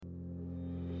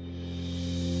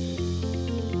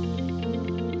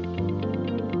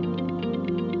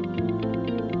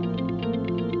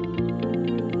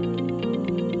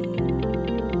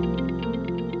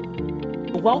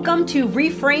Welcome to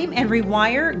Reframe and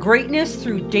Rewire Greatness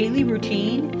Through Daily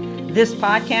Routine. This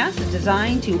podcast is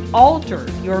designed to alter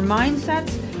your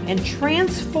mindsets and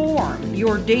transform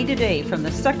your day-to-day from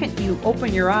the second you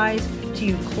open your eyes to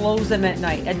you close them at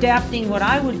night, adapting what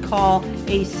I would call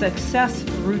a success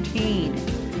routine.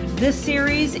 This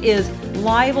series is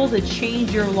liable to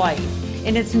change your life,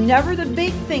 and it's never the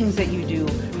big things that you do,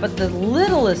 but the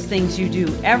littlest things you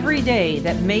do every day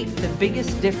that make the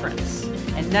biggest difference.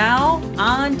 And now,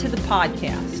 on to the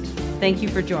podcast. Thank you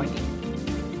for joining.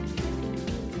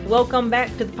 Welcome back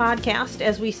to the podcast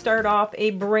as we start off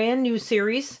a brand new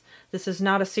series. This is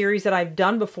not a series that I've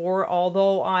done before,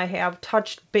 although I have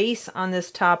touched base on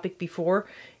this topic before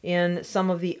in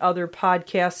some of the other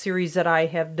podcast series that I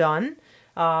have done,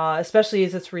 especially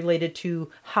as it's related to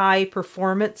high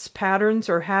performance patterns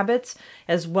or habits,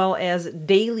 as well as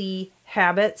daily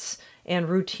habits and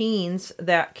routines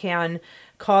that can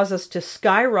cause us to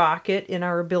skyrocket in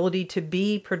our ability to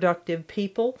be productive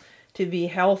people, to be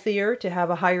healthier, to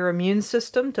have a higher immune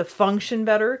system, to function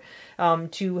better,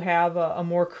 to have a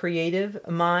more creative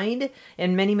mind,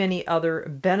 and many, many other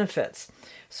benefits.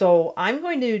 So I'm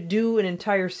going to do an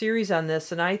entire series on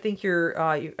this, and I think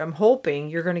I'm hoping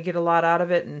you're going to get a lot out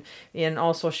of it and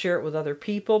also share it with other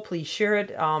people. Please share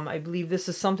it. I believe this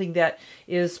is something that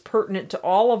is pertinent to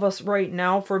all of us right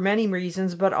now for many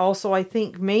reasons, but also I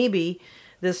think maybe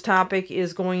this topic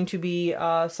is going to be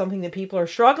something that people are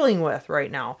struggling with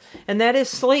right now, and that is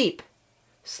sleep.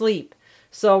 Sleep.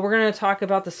 So we're going to talk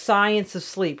about the science of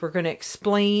sleep. We're going to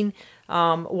explain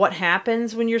what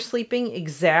happens when you're sleeping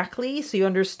exactly, so you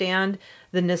understand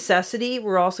the necessity.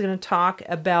 We're also going to talk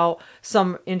about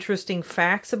some interesting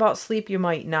facts about sleep you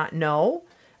might not know.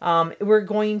 We're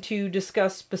going to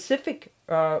discuss specific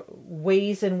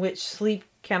ways in which sleep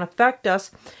can affect us,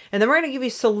 and then we're going to give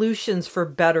you solutions for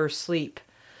better sleep.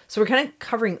 So we're kind of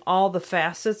covering all the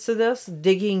facets of this,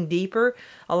 digging deeper.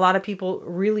 A lot of people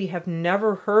really have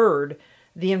never heard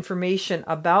the information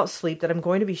about sleep that I'm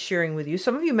going to be sharing with you.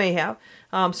 Some of you may have,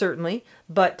 certainly,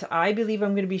 but I believe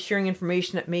I'm going to be sharing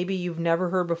information that maybe you've never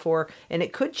heard before, and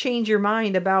it could change your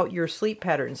mind about your sleep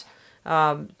patterns.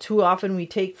 Too often we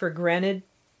take for granted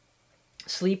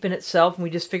sleep in itself, and we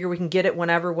just figure we can get it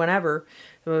whenever,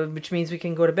 which means we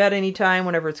can go to bed anytime,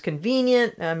 whenever it's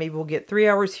convenient. Maybe we'll get 3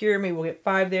 hours here, maybe we'll get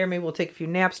 5 there, maybe we'll take a few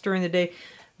naps during the day.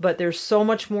 But there's so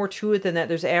much more to it than that.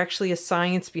 There's actually a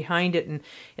science behind it,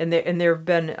 and there have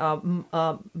been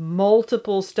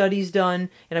multiple studies done,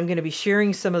 and I'm going to be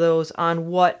sharing some of those on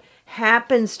what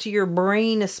happens to your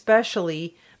brain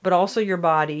especially, but also your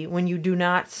body when you do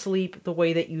not sleep the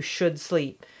way that you should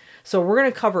sleep. So we're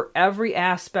going to cover every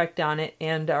aspect on it,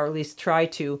 or at least try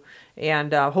to,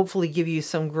 and hopefully give you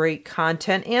some great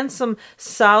content and some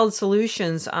solid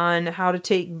solutions on how to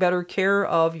take better care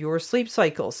of your sleep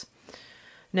cycles.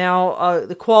 Now,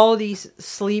 the quality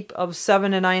sleep of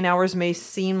 7 to 9 hours may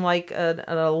seem like an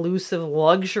elusive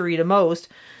luxury to most,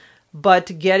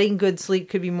 but getting good sleep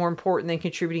could be more important than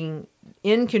contributing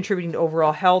to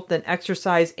overall health than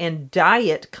exercise and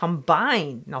diet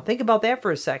combined. Now, think about that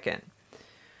for a second.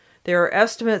 There are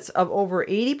estimates of over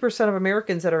 80% of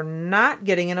Americans that are not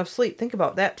getting enough sleep. Think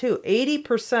about that too.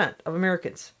 80% of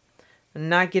Americans are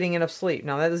not getting enough sleep.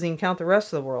 Now, that doesn't even count the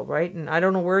rest of the world, right? And I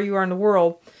don't know where you are in the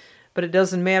world, but it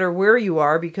doesn't matter where you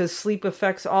are because sleep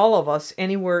affects all of us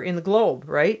anywhere in the globe,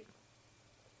 right?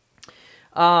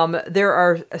 There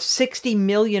are 60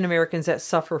 million Americans that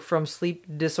suffer from sleep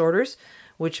disorders,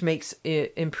 which makes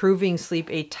improving sleep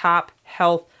a top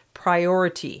health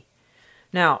priority.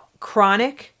 Now,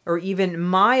 chronic or even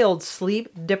mild sleep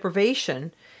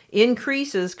deprivation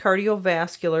increases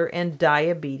cardiovascular and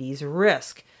diabetes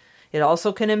risk. It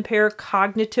also can impair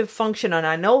cognitive function, and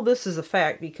I know this is a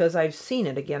fact because I've seen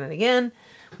it again and again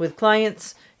with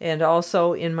clients and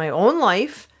also in my own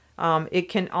life. It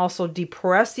can also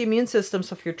depress the immune system,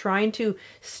 so if you're trying to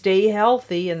stay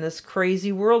healthy in this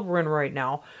crazy world we're in right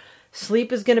now,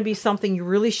 sleep is going to be something you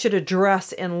really should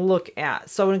address and look at.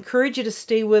 So I encourage you to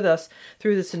stay with us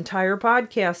through this entire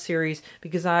podcast series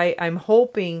because I'm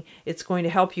hoping it's going to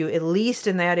help you, at least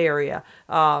in that area,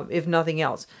 if nothing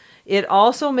else. It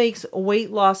also makes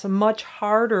weight loss much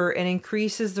harder and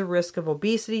increases the risk of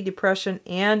obesity, depression,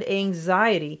 and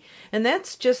anxiety. And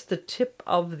that's just the tip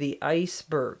of the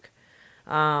iceberg.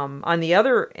 On the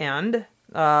other end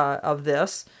of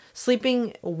this,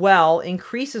 sleeping well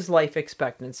increases life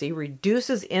expectancy,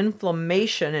 reduces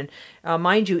inflammation, and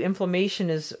mind you, inflammation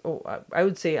is, I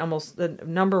would say, almost the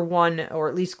number one, or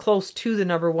at least close to the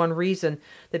number one reason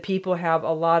that people have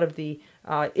a lot of the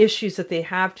issues that they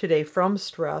have today from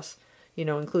stress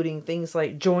including things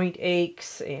like joint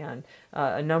aches and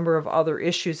a number of other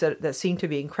issues that seem to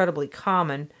be incredibly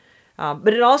common.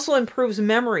 But it also improves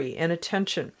memory and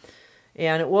attention.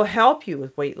 And it will help you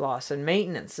with weight loss and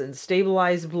maintenance and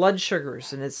stabilize blood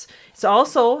sugars. And it's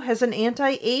also has an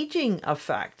anti-aging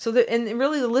effect. And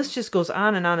really the list just goes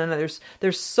on and on and on.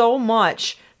 There's so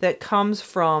much that comes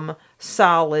from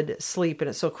solid sleep. And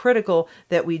it's so critical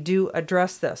that we do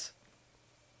address this.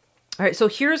 All right, so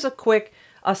here's a quick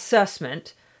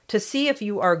assessment to see if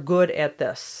you are good at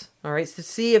this. All right, so to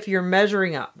see if you're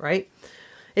measuring up, right?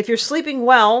 If you're sleeping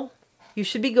well, you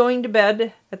should be going to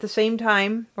bed at the same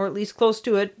time, or at least close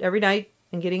to it, every night,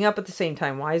 and getting up at the same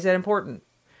time. Why is that important?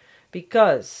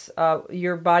 Because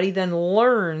your body then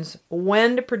learns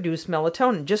when to produce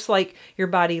melatonin, just like your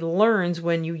body learns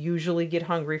when you usually get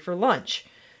hungry for lunch.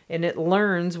 And it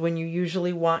learns when you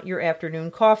usually want your afternoon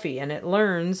coffee. And it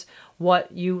learns what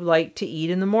you like to eat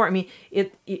in the morning. I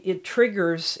mean, it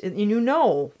triggers, and you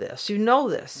know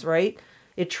this, right?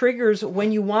 It triggers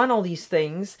when you want all these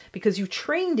things because you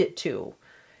trained it to.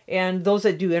 And those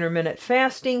that do intermittent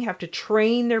fasting have to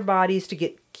train their bodies to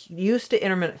get used to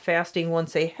intermittent fasting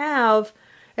once they have,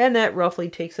 and that roughly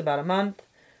takes about a month.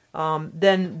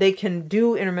 Then they can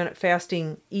do intermittent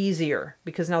fasting easier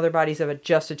because now their bodies have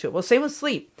adjusted to it. Well, same with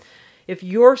sleep. If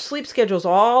your sleep schedule's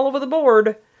all over the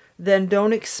board, then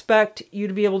don't expect you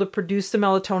to be able to produce the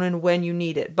melatonin when you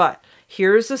need it. But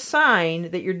here's a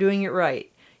sign that you're doing it right.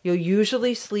 You'll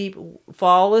usually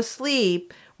fall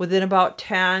asleep within about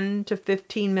 10 to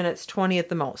 15 minutes, 20 at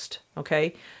the most,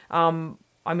 okay?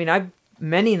 I've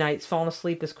many nights fallen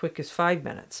asleep as quick as 5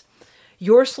 minutes.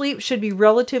 Your sleep should be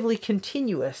relatively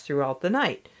continuous throughout the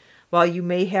night. While you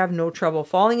may have no trouble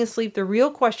falling asleep, the real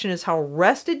question is how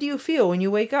rested do you feel when you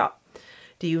wake up?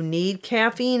 Do you need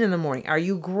caffeine in the morning? Are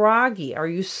you groggy? Are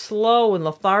you slow and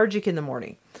lethargic in the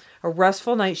morning? A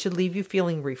restful night should leave you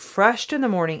feeling refreshed in the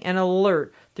morning and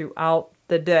alert throughout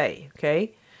the day,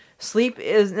 okay?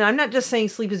 And I'm not just saying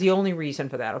sleep is the only reason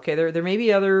for that, okay? There may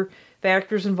be other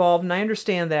factors involved, and I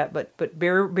understand that, but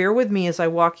bear with me as I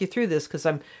walk you through this because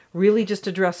I'm really just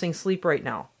addressing sleep right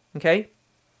now, okay?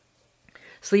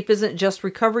 Sleep isn't just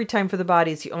recovery time for the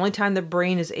body. It's the only time the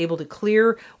brain is able to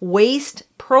clear waste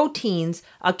proteins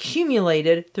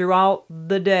accumulated throughout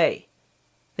the day.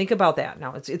 Think about that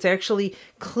now. It's actually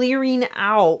clearing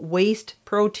out waste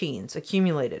proteins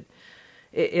accumulated.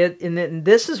 And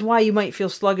this is why you might feel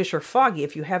sluggish or foggy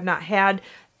if you have not had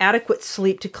adequate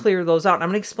sleep to clear those out. And I'm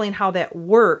going to explain how that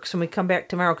works when we come back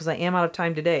tomorrow because I am out of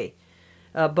time today.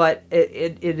 But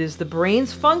it is the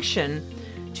brain's function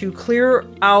to clear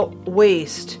out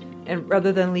waste and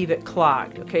rather than leave it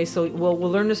clogged. Okay, so we'll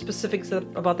learn the specifics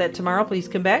about that tomorrow. Please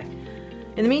come back.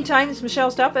 In the meantime, it's Michelle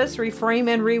Steffes, Reframe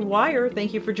and Rewire.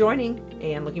 Thank you for joining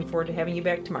and looking forward to having you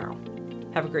back tomorrow.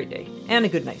 Have a great day and a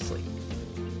good night's sleep.